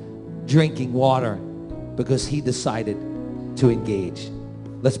clean drinking water because he decided to engage.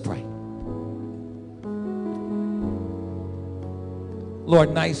 Let's pray.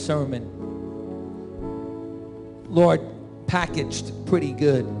 Lord, nice sermon. Lord, packaged pretty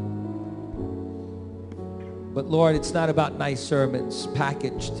good. But Lord, it's not about nice sermons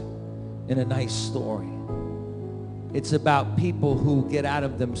packaged in a nice story. It's about people who get out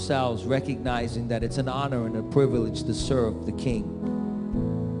of themselves, recognizing that it's an honor and a privilege to serve the King.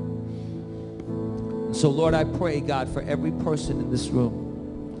 And so, Lord, I pray, God, for every person in this room.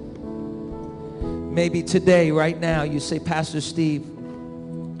 Maybe today, right now, you say, Pastor Steve,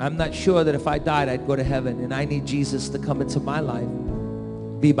 I'm not sure that if I died, I'd go to heaven, and I need Jesus to come into my life,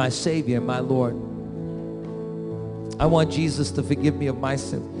 be my Savior, my Lord. I want Jesus to forgive me of my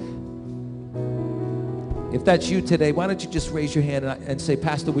sin. If that's you today, why don't you just raise your hand and say,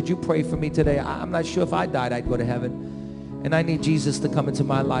 Pastor, would you pray for me today? I'm not sure if I died, I'd go to heaven. And I need Jesus to come into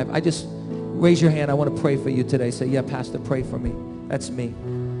my life. I just, raise your hand. I want to pray for you today. Say, yeah, Pastor, pray for me. That's me.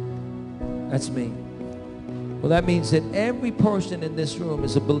 That's me. Well, that means that every person in this room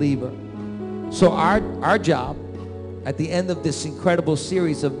is a believer. So our job at the end of this incredible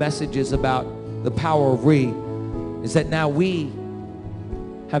series of messages about the power of is that now we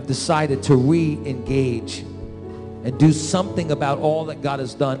have decided to re-engage and do something about all that God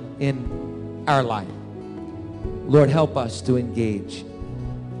has done in our life. Lord, help us to engage.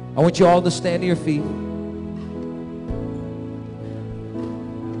 I want you all to stand to your feet.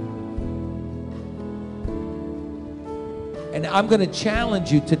 And I'm going to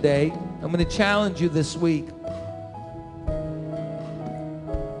challenge you today. I'm going to challenge you this week.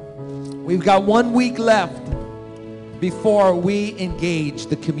 We've got 1 week left before we engage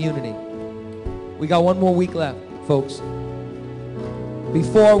the community. We got 1 more week left, folks,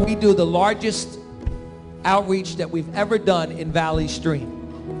 before we do the largest outreach that we've ever done in Valley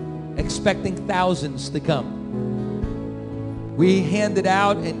Stream, expecting thousands to come. We handed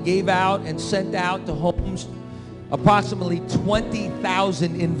out and gave out and sent out to homes approximately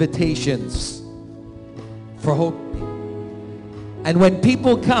 20,000 invitations for Hope Day. And when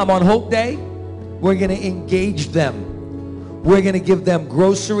people come on Hope Day, we're going to engage them. We're going to give them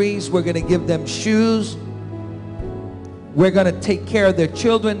groceries. We're going to give them shoes. We're going to take care of their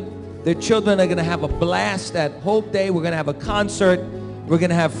children. Their children are going to have a blast at Hope Day. We're going to have a concert. We're going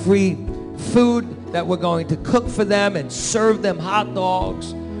to have free food that we're going to cook for them and serve them hot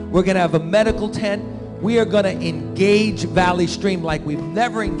dogs. We're going to have a medical tent. We are going to engage Valley Stream like we've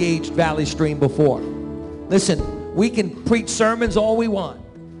never engaged Valley Stream before. Listen, we can preach sermons all we want,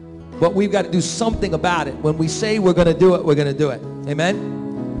 but we've got to do something about it. When we say we're going to do it, we're going to do it.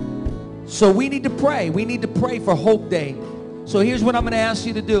 Amen? So we need to pray. We need to pray for Hope Day. So here's what I'm going to ask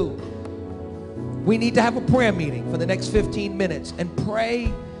you to do. We need to have a prayer meeting for the next 15 minutes and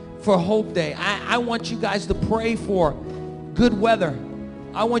pray for Hope Day. I want you guys to pray for good weather.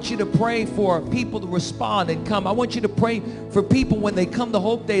 I want you to pray for people to respond and come. I want you to pray for people when they come to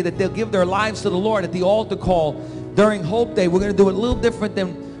Hope Day that they'll give their lives to the Lord at the altar call during Hope Day. We're going to do it a little different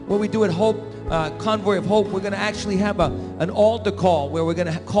than what we do at Hope, Convoy of Hope. We're going to actually have an altar call where we're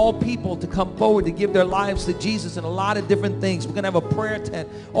going to call people to come forward to give their lives to Jesus and a lot of different things. We're going to have a prayer tent,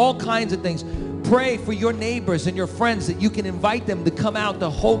 all kinds of things. Pray for your neighbors and your friends that you can invite them to come out to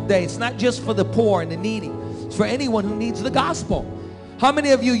Hope Day. It's not just for the poor and the needy. It's for anyone who needs the gospel. How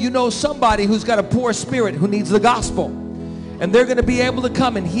many of you know somebody who's got a poor spirit who needs the gospel? And they're going to be able to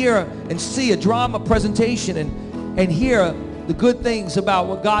come and hear and see a drama presentation and hear the good things about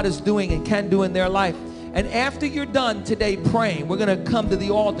what God is doing and can do in their life. And after you're done today praying, we're going to come to the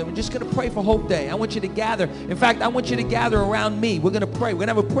altar. We're just going to pray for Hope Day. I want you to gather. In fact, I want you to gather around me. We're going to pray. We're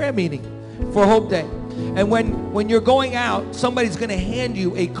going to have a prayer meeting for Hope Day. And when you're going out, somebody's going to hand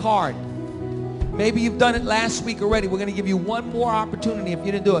you a card. Maybe you've done it last week already. We're going to give you one more opportunity if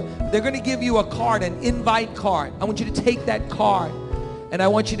you didn't do it. They're going to give you a card, an invite card. I want you to take that card, and I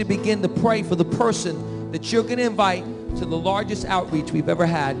want you to begin to pray for the person that you're going to invite to the largest outreach we've ever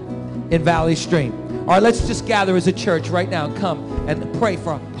had in Valley Stream. All right, let's just gather as a church right now. Come and pray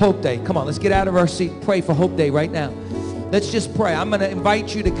for Hope Day. Come on, let's get out of our seat and pray for Hope Day right now. Let's just pray. I'm going to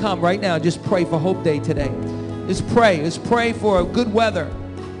invite you to come right now and just pray for Hope Day today. Just pray. Let's pray for good weather.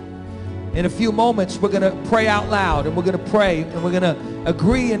 In a few moments, we're going to pray out loud, and we're going to pray, and we're going to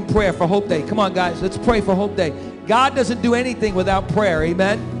agree in prayer for Hope Day. Come on, guys, let's pray for Hope Day. God doesn't do anything without prayer,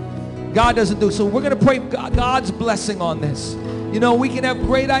 amen? God doesn't do. So we're going to pray God's blessing on this. You know, we can have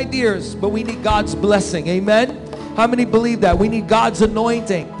great ideas, but we need God's blessing, amen? How many believe that? We need God's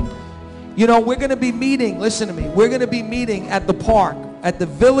anointing. You know, we're going to be meeting, listen to me, we're going to be meeting at the park, at the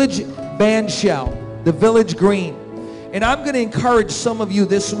Village Band Shell, the Village Green. And I'm going to encourage some of you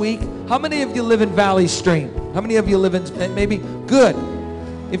this week. How many of you live in Valley Stream? How many of you live in, maybe, good.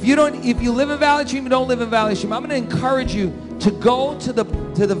 If you live in Valley Stream, you don't live in Valley Stream, I'm going to encourage you to go to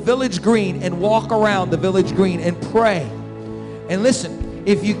the Village Green and walk around the Village Green and pray. And listen,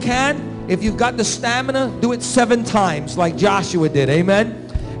 if you can, if you've got the stamina, do it 7 times like Joshua did, amen?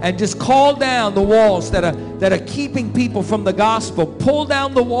 And just call down the walls that are keeping people from the gospel. Pull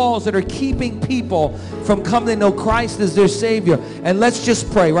down the walls that are keeping people from coming to know Christ as their Savior. And let's just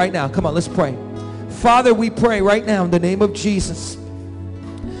pray right now. Come on, let's pray. Father, we pray right now in the name of Jesus.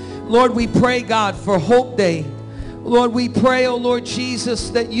 Lord, we pray, God, for Hope Day. Lord, we pray, oh Lord Jesus,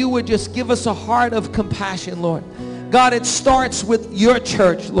 that you would just give us a heart of compassion, Lord. God, it starts with your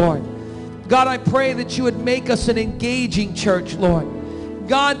church, Lord. God, I pray that you would make us an engaging church, Lord.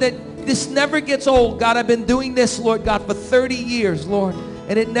 God, that this never gets old. God, I've been doing this, Lord God, for 30 years, Lord,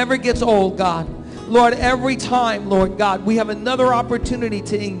 and it never gets old, God. Lord, every time, Lord God, we have another opportunity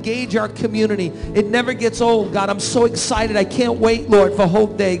to engage our community. It never gets old, God. I'm so excited. I can't wait, Lord, for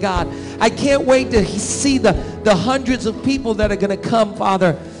Hope Day, God. I can't wait to see the hundreds of people that are going to come,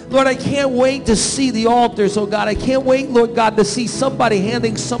 Father. Lord, I can't wait to see the altars, oh God. I can't wait, Lord God, to see somebody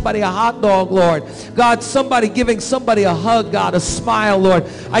handing somebody a hot dog, Lord. God, somebody giving somebody a hug, God, a smile, Lord.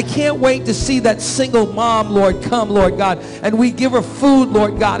 I can't wait to see that single mom, Lord, come, Lord God, and we give her food,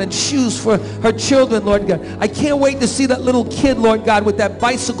 Lord God, and shoes for her children, Lord God. I can't wait to see that little kid, Lord God, with that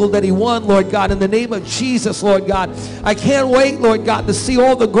bicycle that he won, Lord God, in the name of Jesus, Lord God. I can't wait, Lord God, to see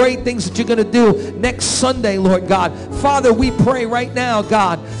all the great things that you're going to do next Sunday, Lord God. Father, we pray right now,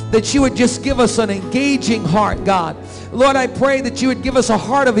 God, that you would just give us an engaging heart, God. Lord, I pray that you would give us a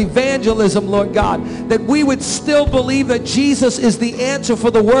heart of evangelism, Lord God, that we would still believe that Jesus is the answer for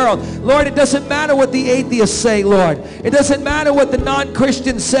the world. Lord, it doesn't matter what the atheists say, Lord. It doesn't matter what the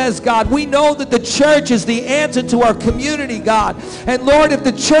non-Christian says, God. We know that the church is the answer to our community, God. And Lord, if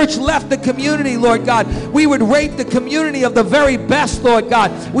the church left the community, Lord God, we would rape the community of the very best, Lord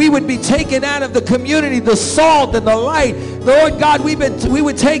God. We would be taken out of the community, the salt and the light. Lord God, we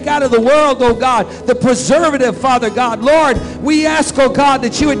would take out of the world, oh God, the preservative, Father God. Lord, we ask, oh God,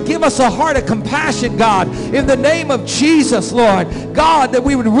 that you would give us a heart of compassion, God, in the name of Jesus, Lord. God, that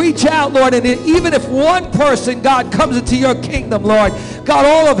we would reach out, Lord, and even if one person, God, comes into your kingdom, Lord, God,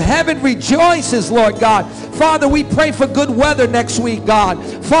 all of heaven rejoices, Lord God. Father, we pray for good weather next week, God.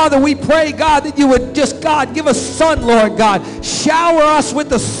 Father, we pray, God, that you would just, God, give us sun, Lord God. Shower us with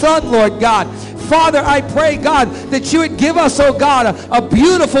the sun, Lord God. Father, I pray, God, that you would give us, oh God, a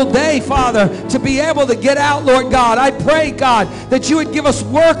beautiful day, Father, to be able to get out, Lord God. I pray, God, that you would give us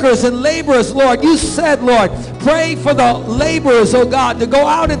workers and laborers, Lord. You said, Lord, pray for the laborers, oh God, to go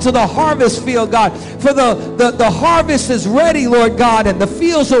out into the harvest field, God. For the harvest is ready, Lord God, and the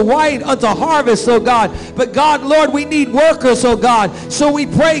fields are white unto harvest, oh God. But God, Lord, we need workers, oh God. So we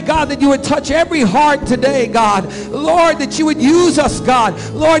pray, God, that you would touch every heart today, God. Lord, that you would use us, God.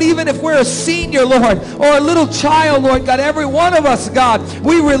 Lord, even if we're a senior, Lord, or a little child, Lord God, every one of us, God,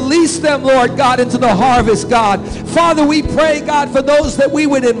 we release them, Lord God, into the harvest, God. Father, we pray, God, for those that we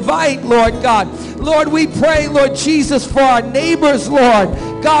would invite, Lord God. Lord, we pray, Lord Jesus, for our neighbors, Lord.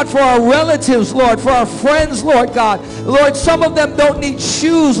 God, for our relatives, Lord, for our friends, Lord God. Lord, some of them don't need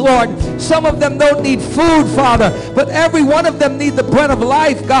shoes, Lord. Some of them don't need food, Father. But every one of them need the bread of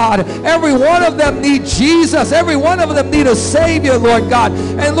life, God. Every one of them need Jesus. Every one of them need a Savior, Lord God.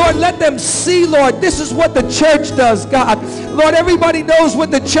 And Lord, let them see, Lord, this is what the church does, God. Lord, everybody knows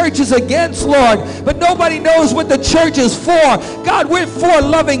what the church is against, Lord. But nobody knows what the church is for. God, we're for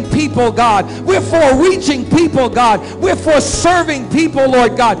loving people, God. We're for reaching people, God. We're for serving people,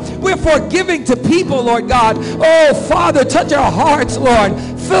 Lord God. We're for giving to people, Lord God. Oh, Father, touch our hearts, Lord.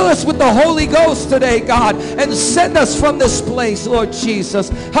 Fill us with the Holy Ghost today, God, and send us from this place, Lord Jesus.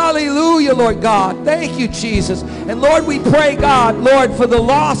 Hallelujah, Lord God. Thank you, Jesus. And Lord, we pray, God, Lord, for the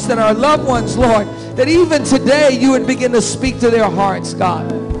lost and our loved ones, Lord, that even today you would begin to speak to their hearts,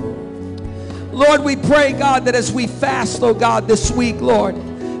 God. Lord, we pray, God, that as we fast, oh God, this week, Lord,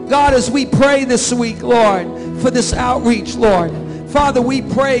 God, as we pray this week, Lord, for this outreach, Lord, Father, we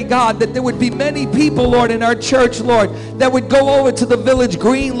pray, God, that there would be many people, Lord, in our church, Lord, that would go over to the village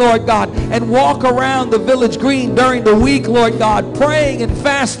green, Lord God, and walk around the village green during the week, Lord God, praying and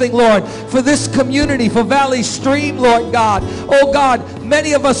fasting, Lord, for this community, for Valley Stream, Lord God. Oh God,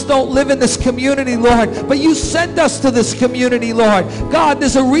 many of us don't live in this community, Lord, but you sent us to this community, Lord. God,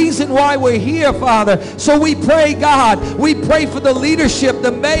 there's a reason why we're here, Father. So we pray, God, we pray for the leadership,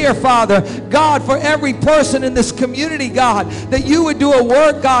 the mayor, Father, God, for every person in this community, God, that you would do a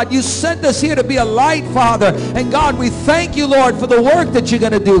work, God. You sent us here to be a light, Father. And God, we thank you, Lord, for the work that you're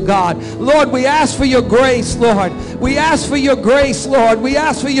going to do, God. Lord, we ask for your grace, Lord. We ask for your grace, Lord. We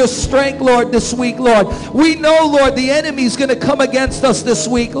ask for your strength, Lord, this week, Lord. We know, Lord, the enemy's going to come against us this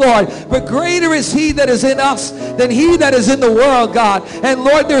week, Lord. But greater is he that is in us than he that is in the world, God. And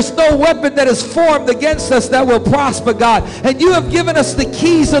Lord, there's no weapon that is formed against us that will prosper, God. And you have given us the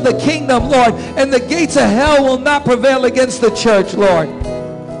keys of the kingdom, Lord. And the gates of hell will not prevail against the church, Lord.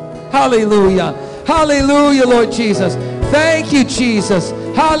 Hallelujah. Hallelujah, Lord Jesus. Thank you, Jesus.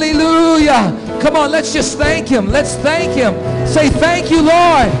 Hallelujah. Come on, let's just thank him. Let's thank him. Say thank you,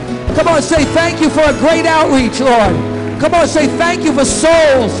 Lord. Come on, say thank you for a great outreach, Lord. Come on, say thank you for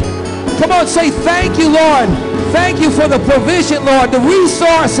souls. Come on, say thank you, Lord. Thank you for the provision, Lord, the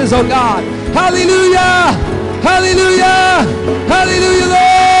resources, oh God. Hallelujah. Hallelujah. Hallelujah,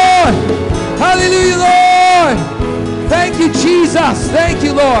 Lord. Hallelujah, Lord. Thank you, Jesus. Thank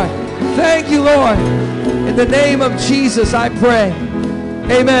you, Lord. Thank you, Lord. In the name of Jesus, I pray.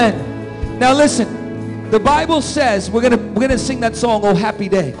 Amen. Now listen, the Bible says, we're gonna sing that song, Oh Happy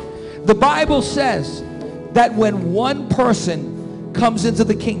Day. The Bible says that when one person comes into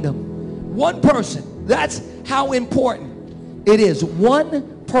the kingdom, one person, that's how important it is.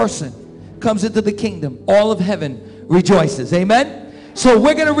 One person comes into the kingdom, all of heaven rejoices. Amen? So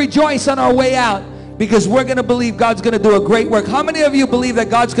we're going to rejoice on our way out because we're going to believe God's going to do a great work. How many of you believe that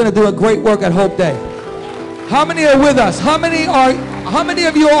God's going to do a great work at Hope Day? How many are with us? How many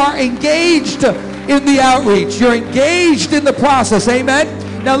of you are engaged in the outreach? You're engaged in the process.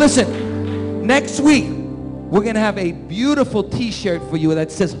 Amen? Now listen, next week, we're going to have a beautiful t-shirt for you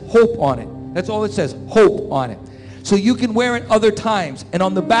that says hope on it. That's all it says, hope on it. so you can wear it other times. And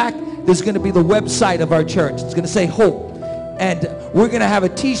on the back, there's going to be the website of our church. It's going to say Hope. And we're going to have a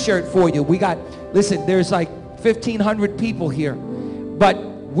t-shirt for you. We got, listen, there's like 1,500 people here, but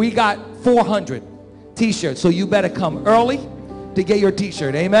we got 400 t-shirts. So you better come early to get your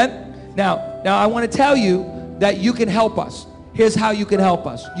t-shirt. Amen? Now I want to tell you that you can help us. Here's how you can help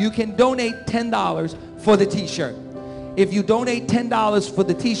us. You can donate $10 for the t-shirt. If you donate $10 for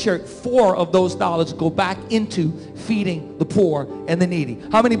the t-shirt, 4 of those dollars go back into feeding the poor and the needy.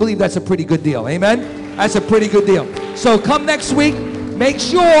 How many believe that's a pretty good deal? Amen? That's a pretty good deal. So come next week. Make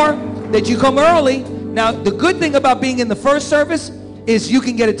sure that you come early. Now, the good thing about being in the first service is you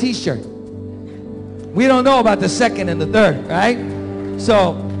can get a t-shirt. We don't know about the second and the third, right?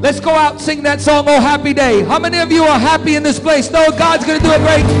 So let's go out, sing that song, Oh Happy Day. How many of you are happy in this place? Know God's going to do a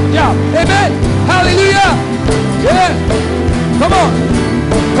great job. Amen. Hallelujah. Yeah. Come on.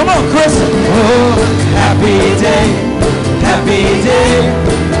 Come on, Chris. Oh, happy day. Happy day.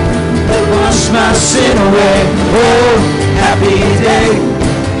 Wash my sin away. Oh, happy day.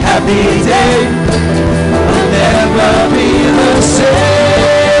 Happy day. I'll never be the same.